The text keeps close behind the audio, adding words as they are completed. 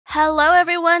Hello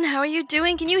everyone, how are you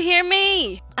doing? Can you hear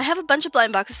me? I have a bunch of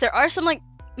blind boxes. There are some like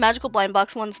magical blind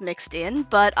box ones mixed in,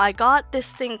 but I got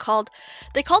this thing called,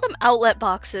 they call them outlet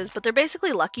boxes, but they're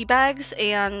basically lucky bags,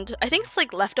 and I think it's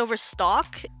like leftover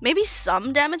stock, maybe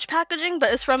some damaged packaging,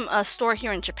 but it's from a store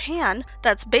here in Japan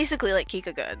that's basically like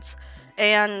Kika goods.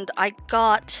 And I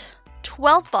got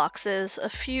 12 boxes a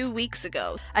few weeks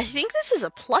ago. I think this is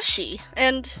a plushie,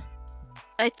 and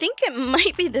I think it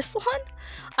might be this one?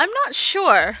 I'm not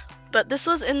sure, but this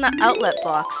was in the outlet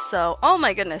box, so oh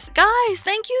my goodness. Guys,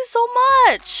 thank you so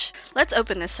much! Let's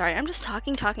open this. Sorry, I'm just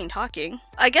talking.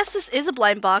 I guess this is a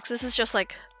blind box. This is just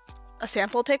like a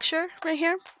sample picture right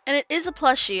here. And it is a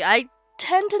plushie. I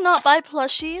tend to not buy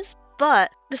plushies, but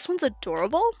this one's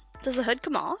adorable. Does the hood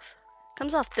come off? It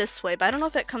comes off this way, but I don't know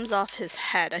if it comes off his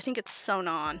head. I think it's sewn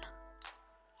on.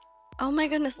 Oh my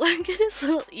goodness, look at his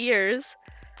little ears.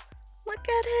 Look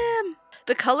at him!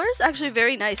 The color is actually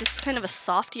very nice. It's kind of a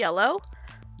soft yellow,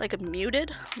 like a muted.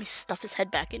 Let me stuff his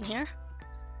head back in here.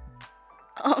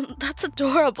 That's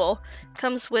adorable.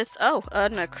 Comes with, oh,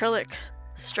 an acrylic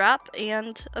strap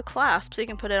and a clasp, so you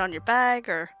can put it on your bag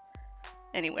or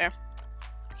anywhere.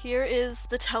 Here is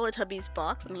the Teletubbies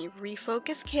box. Let me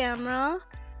refocus camera.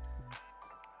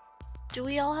 Do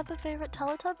we all have a favorite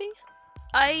Teletubby?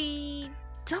 I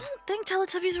don't think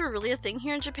Teletubbies were really a thing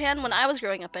here in Japan when I was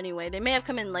growing up anyway. They may have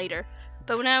come in later.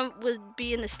 But when I would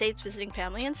be in the States visiting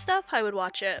family and stuff, I would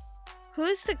watch it. Who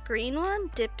is the green one?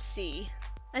 Dipsy.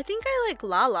 I think I like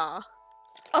Lala.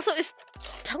 Also, is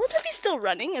Teletubbies still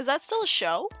running? Is that still a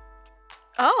show?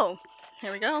 Oh,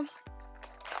 here we go.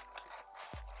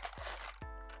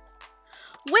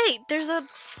 Wait, there's a...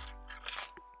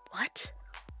 What?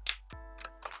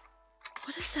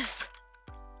 What is this?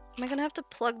 Am I gonna have to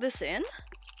plug this in?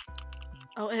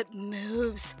 Oh, it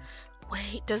moves.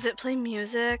 Wait, does it play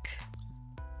music?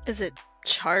 Is it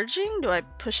charging? Do I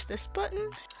push this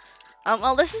button?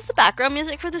 Well, this is the background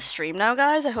music for the stream now,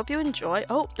 guys. I hope you enjoy.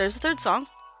 Oh, there's the third song.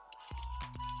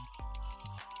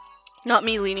 Not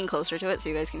me leaning closer to it so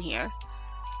you guys can hear.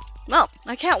 Well,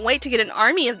 I can't wait to get an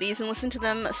army of these and listen to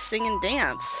them sing and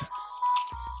dance.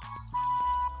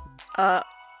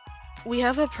 We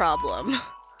have a problem.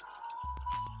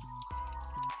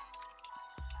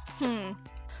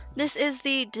 This is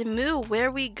the Dimoo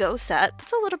Where We Go set.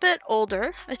 It's a little bit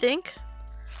older, I think.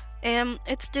 And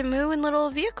it's Dimoo in little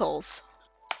vehicles.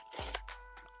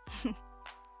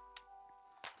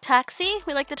 Taxi?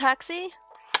 We like the taxi?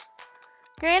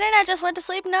 Your internet just went to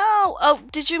sleep? No! Oh,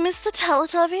 did you miss the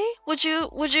Teletubby? Would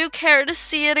you care to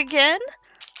see it again?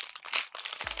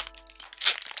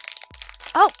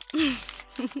 Oh!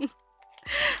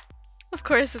 Of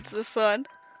course it's this one.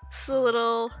 It's the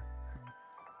little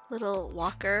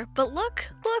walker. But look!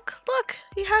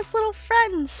 He has little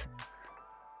friends!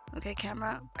 Okay,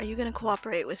 camera, are you gonna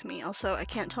cooperate with me? Also, I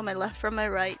can't tell my left from my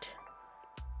right.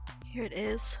 Here it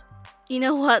is. You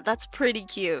know what? That's pretty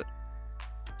cute.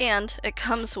 And it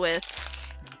comes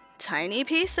with tiny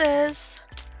pieces.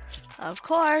 Of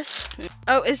course.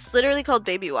 Oh, it's literally called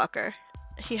Baby Walker.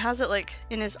 He has it like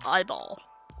in his eyeball.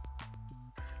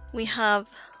 We have,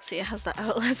 see, it has the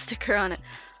outlet sticker on it.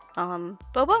 Bobo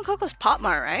and Coco's Pop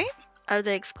Mart, right? Are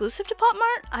they exclusive to Pop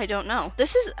Mart? I don't know.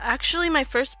 This is actually my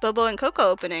first Bobo and Coco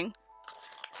opening.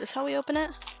 Is this how we open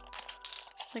it?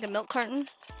 Like a milk carton?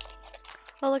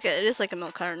 Oh, look at it. It is like a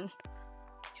milk carton.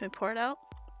 Can we pour it out?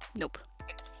 Nope.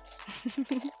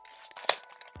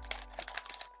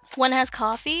 One has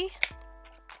coffee.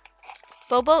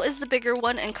 Bobo is the bigger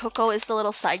one and Coco is the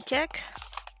little sidekick.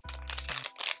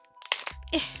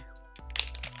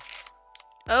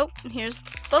 Oh, here's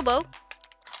Bobo.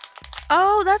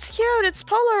 Oh, that's cute. It's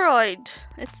Polaroid.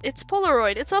 It's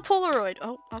Polaroid. It's a Polaroid.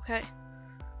 Oh, okay.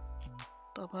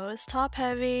 Bobo is top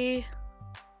heavy.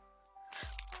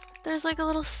 There's like a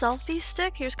little selfie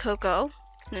stick. Here's Coco.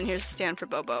 And then here's a stand for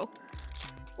Bobo.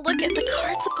 Look at the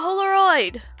card. It's a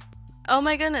Polaroid. Oh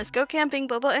my goodness. Go camping,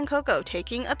 Bobo and Coco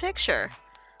taking a picture.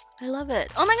 I love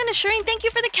it. Oh my goodness, Shireen, thank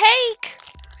you for the cake.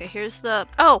 Okay, here's the...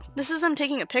 Oh, this is them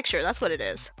taking a picture. That's what it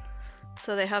is.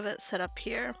 So they have it set up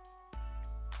here.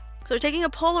 So they're taking a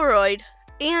Polaroid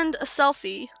and a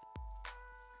selfie.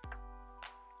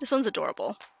 This one's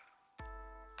adorable.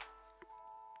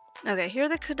 Okay, here are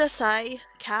the Kudasai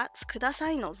cats.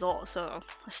 Kudasai no zo. So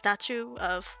a statue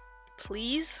of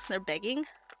please. They're begging.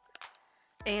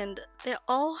 And they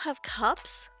all have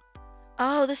cups.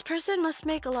 Oh, this person must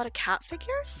make a lot of cat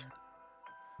figures?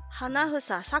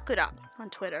 Hanahusa Sakura on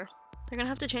Twitter. They're gonna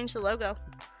have to change the logo.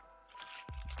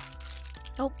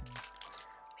 Oh,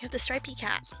 we have the stripy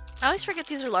cat. I always forget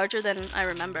these are larger than I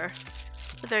remember.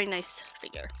 It's a very nice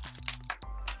figure.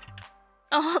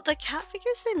 Oh, the cat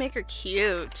figures they make are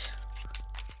cute.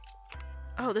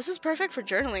 Oh, this is perfect for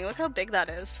journaling. Look how big that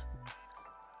is.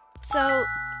 So,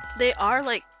 they are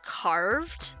like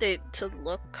carved. To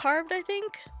look carved, I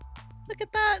think. Look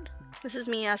at that. This is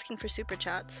me asking for super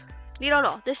chats.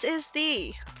 Niroro, this is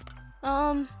the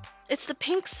it's the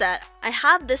pink set. I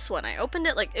have this one. I opened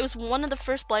it like it was one of the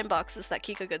first blind boxes that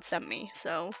Kikagood sent me.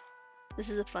 So, this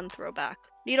is a fun throwback.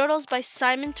 Niroro's by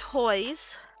Simon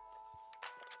Toys.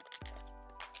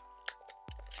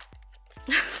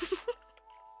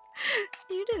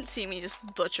 You didn't see me just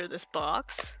butcher this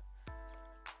box.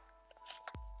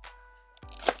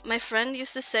 My friend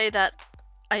used to say that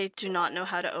I do not know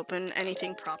how to open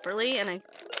anything properly, and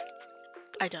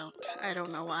I don't. I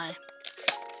don't know why.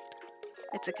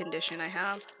 It's a condition I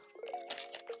have.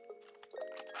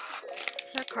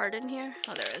 Is there a card in here?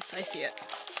 Oh, there is. I see it.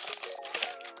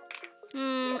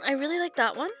 I really like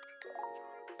that one.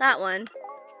 That one.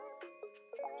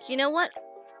 You know what?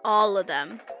 All of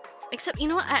them. Except, you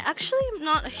know what? I actually am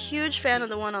not a huge fan of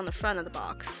the one on the front of the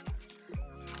box.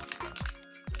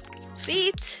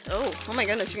 Feet! Oh my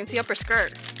goodness, you can see up her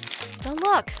skirt. Don't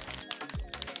look!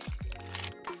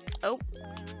 Oh,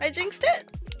 I jinxed it!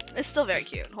 It's still very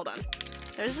cute. Hold on.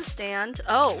 There's the stand.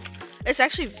 Oh, it's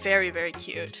actually very, very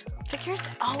cute. Figures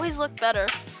always look better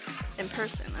in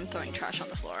person. I'm throwing trash on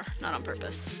the floor, not on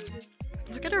purpose.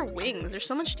 Look at her wings. There's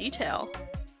so much detail.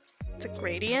 It's a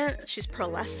gradient. She's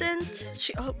pearlescent.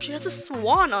 She has a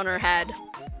swan on her head.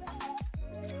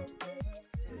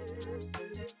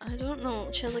 I don't know.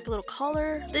 She has like a little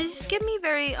collar. These give me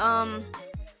very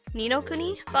Ni no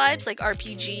Kuni vibes, like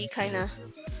RPG kind of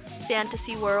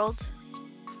fantasy world.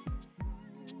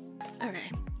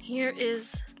 Okay, here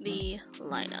is the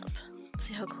lineup. Let's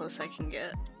see how close I can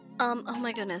get. Oh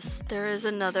my goodness, there is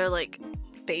another like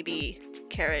baby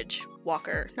carriage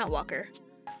walker, not walker.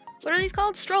 What are these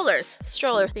called? Strollers.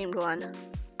 Stroller themed one.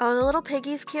 Oh, the little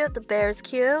piggy's cute. The bear's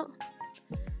cute.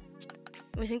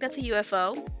 We think that's a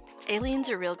UFO. Aliens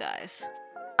are real, guys.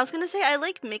 I was gonna say I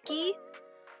like Miki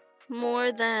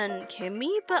more than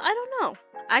Kimmy, but I don't know.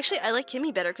 Actually, I like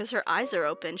Kimmy better because her eyes are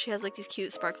open. She has like these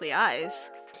cute sparkly eyes.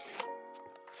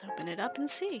 Let's open it up and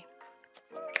see.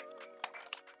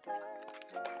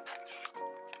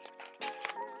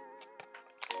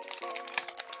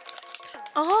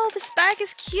 Oh, this bag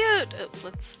is cute! Oh,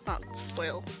 let's not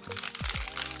spoil.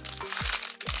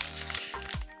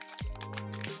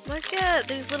 Look at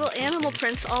these little animal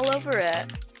prints all over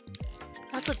it.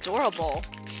 That's adorable.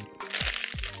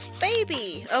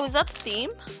 Baby! Oh, is that the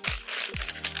theme?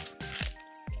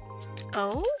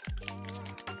 Oh?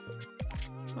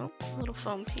 Oh, a little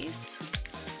foam piece.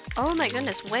 Oh my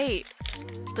goodness, wait.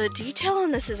 The detail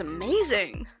on this is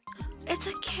amazing. It's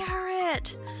a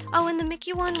carrot! Oh, and the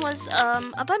Mickey one was,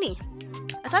 a bunny.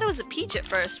 I thought it was a peach at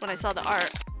first when I saw the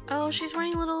art. Oh, she's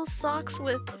wearing little socks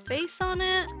with a face on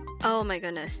it. Oh my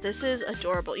goodness, this is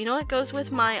adorable. You know what goes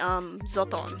with my,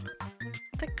 Zoton?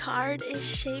 The card is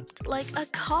shaped like a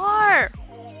car!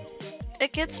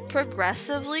 It gets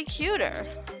progressively cuter.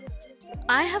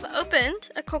 I have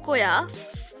opened a Kokoya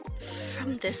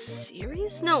from this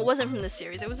series? No, it wasn't from this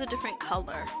series. It was a different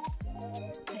color.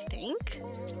 I think?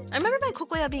 I remember my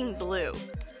Kokoya being blue.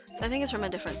 So I think it's from a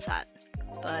different set.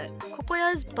 But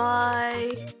Kokoya is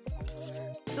by...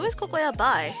 Who is Kokoya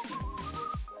by?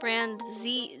 Brand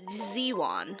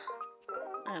Z1.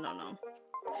 I don't know.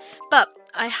 But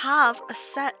I have a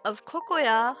set of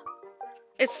Kokoya.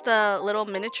 It's the little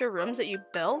miniature rooms that you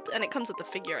build, and it comes with the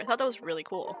figure. I thought that was really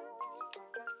cool.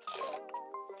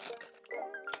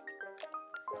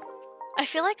 I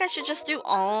feel like I should just do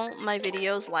all my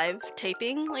videos live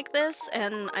taping like this,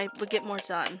 and I would get more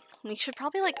done. We should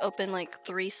probably like open like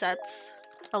 3 sets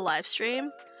a live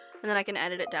stream, and then I can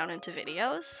edit it down into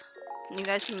videos. And you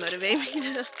guys can motivate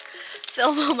me to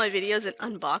film all my videos and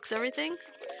unbox everything.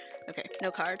 Okay,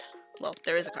 no card. Well,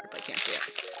 there is a card, but I can't see it.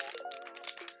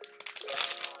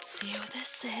 Let's see who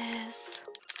this is.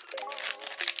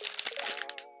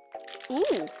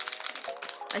 Ooh!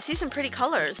 I see some pretty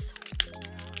colors.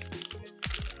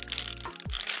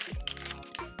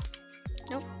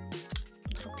 Nope.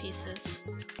 Little pieces.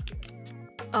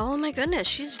 Oh my goodness,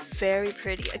 she's very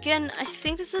pretty. Again, I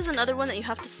think this is another one that you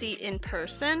have to see in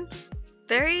person.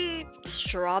 Very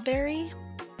strawberry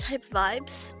type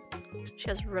vibes. She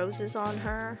has roses on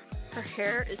her. Her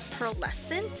hair is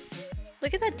pearlescent.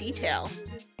 Look at that detail.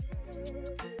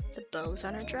 The bows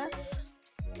on her dress.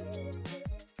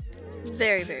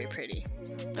 Very, very pretty.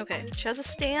 Okay, she has a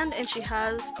stand and she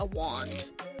has a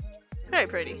wand. Very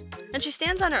pretty. And she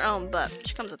stands on her own, but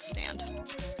she comes with a stand.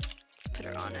 Let's put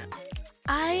her on it.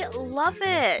 I love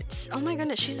it! Oh my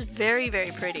goodness, she's very,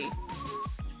 very pretty.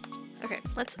 Okay, Okay,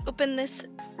 let's open this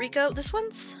Rico. This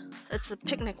one's, it's the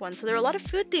picnic one, so there are a lot of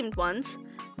food themed ones.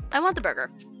 I want the burger.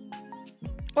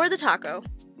 Or the taco.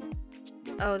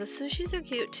 Oh, the sushis are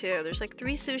cute too. There's like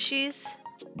 3 sushis.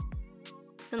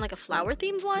 And like a flower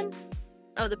themed one.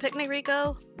 Oh, the picnic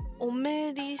Rico.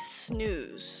 Omeri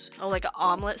snooze. Oh, like an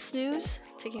omelet snooze.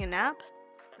 It's taking a nap.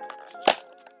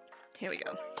 Here we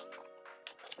go.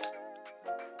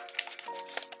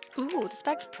 Ooh, this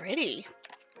bag's pretty.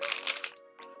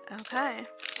 Okay.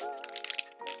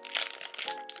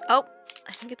 Oh,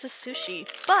 I think it's a sushi,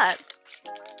 but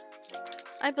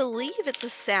I believe it's a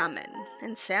salmon,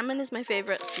 and salmon is my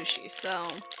favorite sushi, so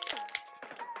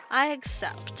I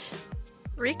accept.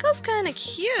 Rico's kind of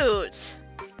cute.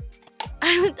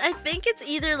 I think it's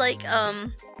either like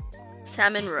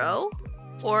salmon roe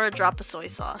or a drop of soy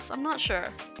sauce. I'm not sure.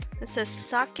 It says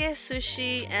sake,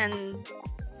 sushi, and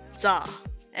za,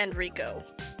 and Rico.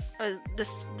 Oh,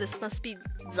 this must be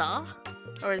za,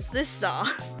 or is this za?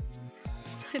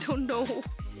 I don't know.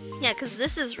 Yeah, because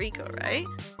this is Rico, right?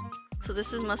 So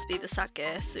this must be the sake,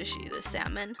 sushi, the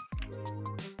salmon.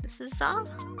 This is za?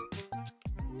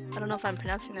 I don't know if I'm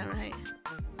pronouncing that right.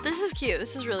 This is cute.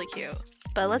 This is really cute.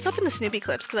 But let's open the Snoopy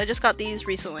clips, because I just got these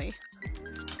recently.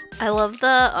 I love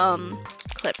the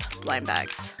clip blind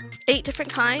bags. 8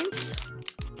 different kinds.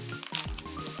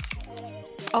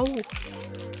 Oh.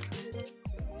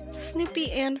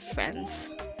 Snoopy and Friends.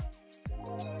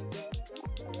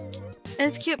 And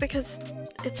it's cute because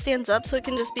it stands up, so it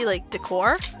can just be like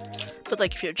decor. But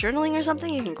like if you're journaling or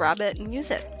something, you can grab it and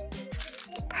use it.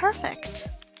 Perfect.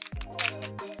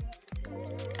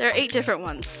 There are 8 different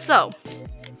ones, so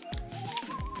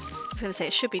I was gonna say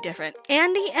it should be different.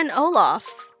 Andy and Olaf.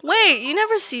 Wait, you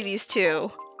never see these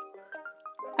two.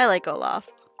 I like Olaf.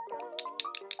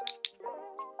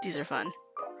 These are fun.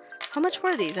 How much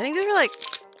were these? I think these were like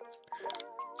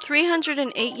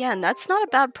 308 yen. That's not a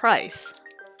bad price.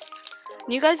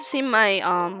 You guys have seen my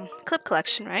clip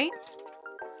collection, right?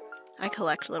 I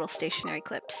collect little stationery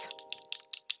clips.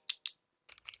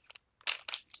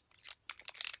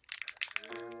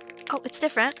 Oh, it's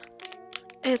different.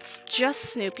 It's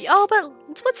just Snoopy. Oh, but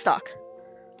it's Woodstock.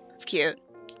 That's cute.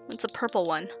 It's a purple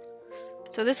one.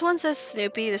 So this one says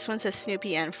Snoopy, this one says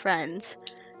Snoopy and Friends.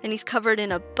 And he's covered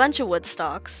in a bunch of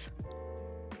Woodstocks.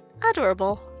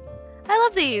 Adorable. I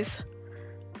love these.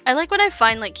 I like when I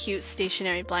find like cute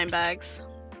stationery blind bags.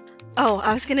 Oh,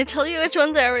 I was gonna tell you which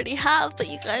ones I already have, but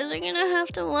you guys are gonna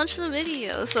have to watch the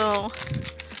video, so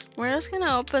we're just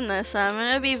gonna open this. I'm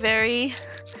gonna be very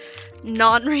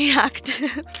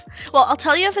non-reactive. Well, I'll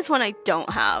tell you if it's one I don't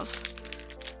have,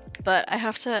 but I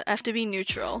have to be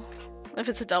neutral if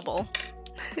it's a double.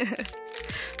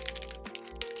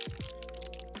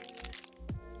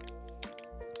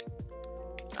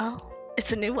 Oh,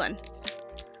 it's a new one.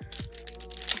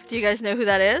 Do you guys know who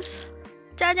that is?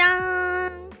 Ta-da!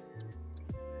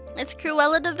 It's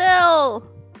Cruella de Vil!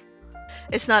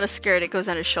 It's not a skirt, it goes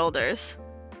on her shoulders.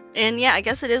 And yeah, I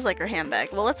guess it is like her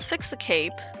handbag. Well, let's fix the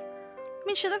cape. I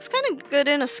mean, she looks kind of good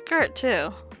in a skirt,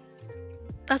 too.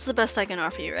 That's the best I can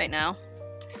offer you right now.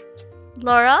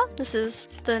 Laura, this is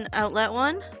the outlet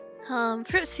one.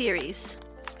 Fruit series.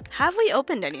 Have we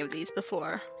opened any of these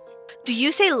before? Do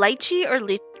you say lychee or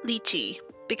lychee?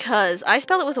 Because I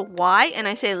spell it with a Y and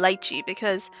I say lychee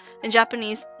because in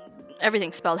Japanese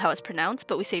everything's spelled how it's pronounced,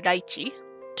 but we say lychee.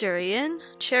 Durian,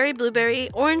 cherry, blueberry,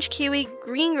 orange, kiwi,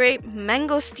 green grape,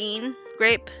 mangosteen,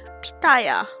 grape,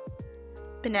 pitaya,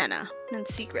 banana, and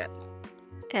secret,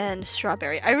 and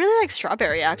strawberry. I really like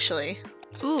strawberry actually.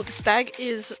 Ooh, this bag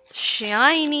is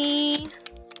shiny.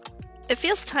 It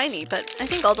feels tiny, but I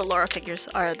think all the Laura figures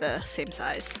are the same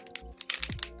size.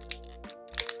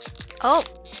 Oh,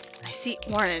 I see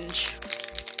orange.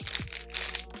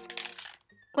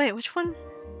 Wait, which one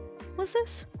was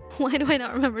this? Why do I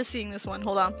not remember seeing this one?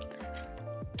 Hold on.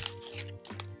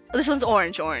 Oh, this one's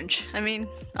orange. I mean,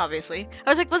 obviously. I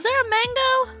was like, was there a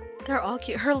mango? They're all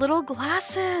cute. Her little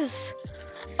glasses.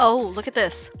 Oh, look at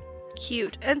this.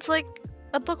 Cute. And it's like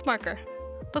a bookmarker.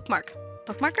 Bookmark.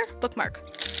 Bookmarker? Bookmark.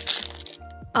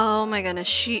 Oh my goodness,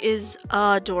 she is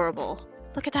adorable.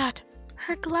 Look at that.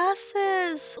 Her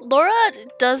glasses. Laura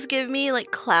does give me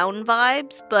like clown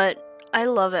vibes, but I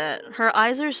love it. Her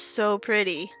eyes are so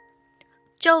pretty.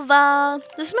 Jova.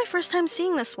 This is my first time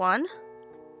seeing this one.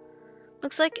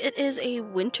 Looks like it is a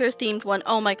winter themed one.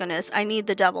 Oh my goodness, I need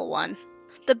the double one.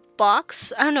 The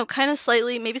box, I don't know, kind of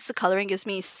slightly, maybe it's the coloring, gives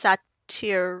me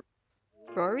satirori?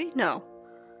 No.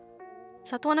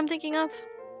 Is that the one I'm thinking of?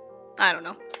 I don't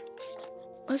know.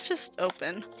 Let's just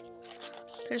open.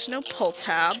 There's no pull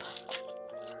tab.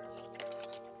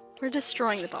 We're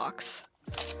destroying the box.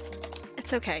 It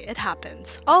It's okay, it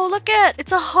happens. Oh, look it!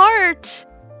 It's a heart!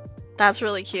 That's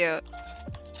really cute.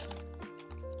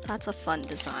 That's a fun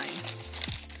design.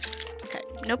 Okay,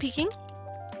 no peeking.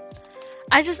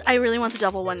 I really want the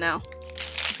double one now.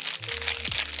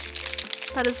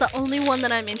 That is the only one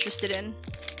that I'm interested in.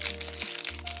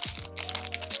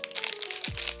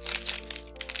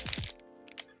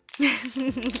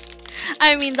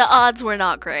 I mean, the odds were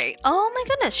not great. Oh my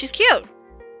goodness, she's cute.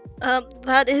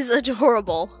 That is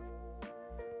adorable.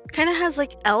 Kind of has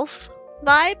like elf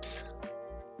vibes.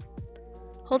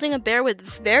 Holding a bear with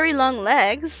very long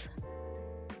legs.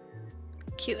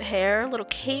 Cute hair, little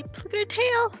cape. Look at her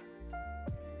tail.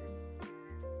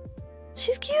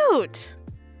 She's cute.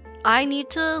 I need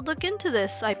to look into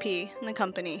this IP in the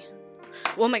company.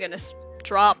 Oh my goodness.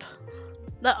 Drop.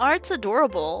 The art's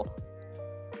adorable.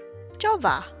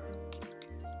 Jova.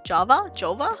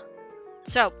 Jova?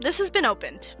 So, this has been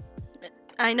opened.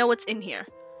 I know what's in here.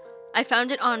 I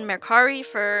found it on Mercari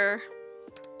for...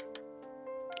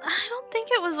 I don't think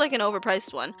it was like an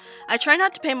overpriced one. I try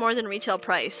not to pay more than retail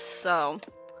price, so...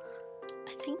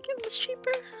 I think it was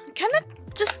cheaper. It kind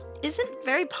of just isn't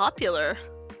very popular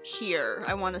here,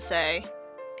 I want to say.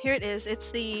 Here it is.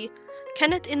 It's the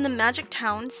Kenneth in the Magic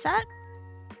Town set.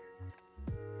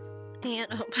 And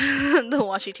oh, the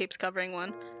washi tape's covering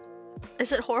one.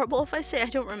 Is it horrible if I say I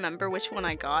don't remember which one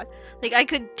I got? Like, I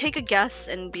could take a guess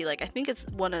and be like, I think it's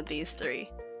one of these three.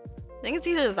 I think it's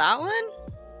either that one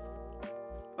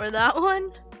or that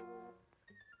one.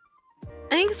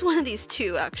 I think it's one of these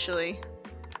two, actually.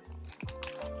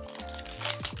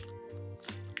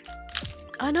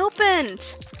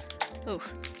 Unopened! Ooh.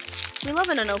 We love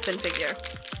an unopened figure.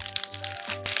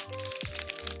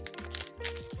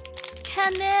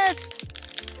 Kenneth!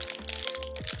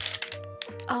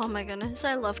 Oh my goodness,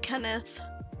 I love Kenneth.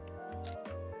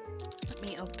 Let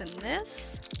me open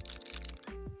this.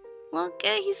 Look,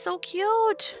 he's so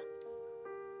cute!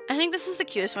 I think this is the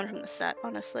cutest one from the set,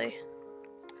 honestly.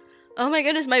 Oh my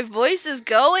goodness, my voice is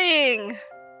going!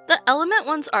 The element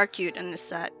ones are cute in this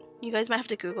set. You guys might have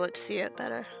to Google it to see it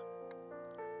better.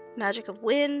 Magic of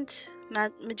Wind,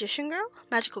 Magician Girl?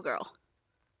 Magical Girl.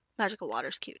 Magical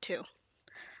Water's cute too.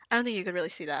 I don't think you could really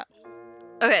see that.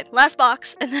 Okay, last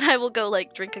box, and then I will go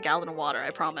like drink a gallon of water, I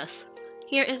promise.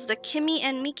 Here is the Kimmy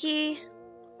and Miki.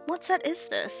 What set is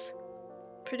this?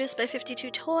 Produced by 52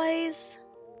 Toys.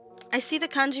 I see the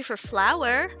kanji for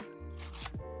flower.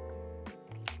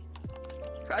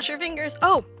 Cross your fingers.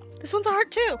 Oh, this one's a heart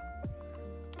too.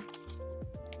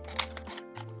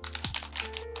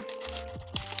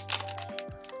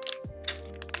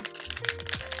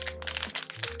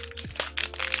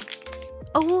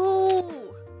 Oh!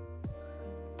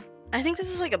 I think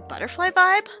this is like a butterfly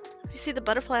vibe. I see the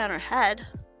butterfly on her head.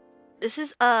 This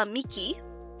is Miki.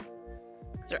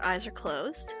 Because her eyes are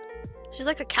closed. She's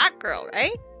like a cat girl,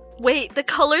 right? Wait, the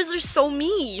colors are so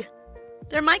me!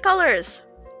 They're my colors!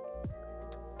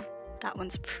 That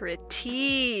one's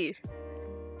pretty!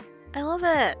 I love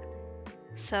it!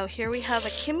 So here we have a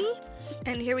Kimmy,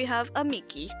 and here we have a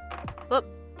Miki. Whoop.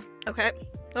 Okay.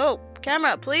 Oh,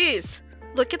 camera, please!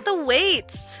 Look at the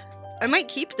weights! I might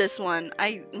keep this one.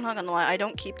 I'm not gonna lie, I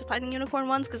don't keep the Fighting Unicorn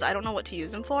ones because I don't know what to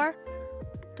use them for.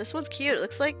 This one's cute. It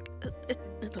looks like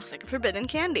a forbidden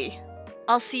candy.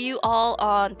 I'll see you all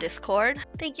on Discord.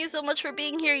 Thank you so much for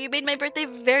being here. You made my birthday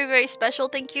very, very special.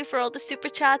 Thank you for all the super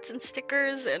chats and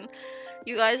stickers, and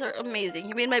you guys are amazing.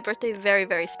 You made my birthday very,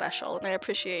 very special, and I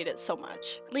appreciate it so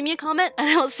much. Leave me a comment, and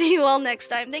I'll see you all next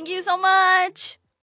time. Thank you so much!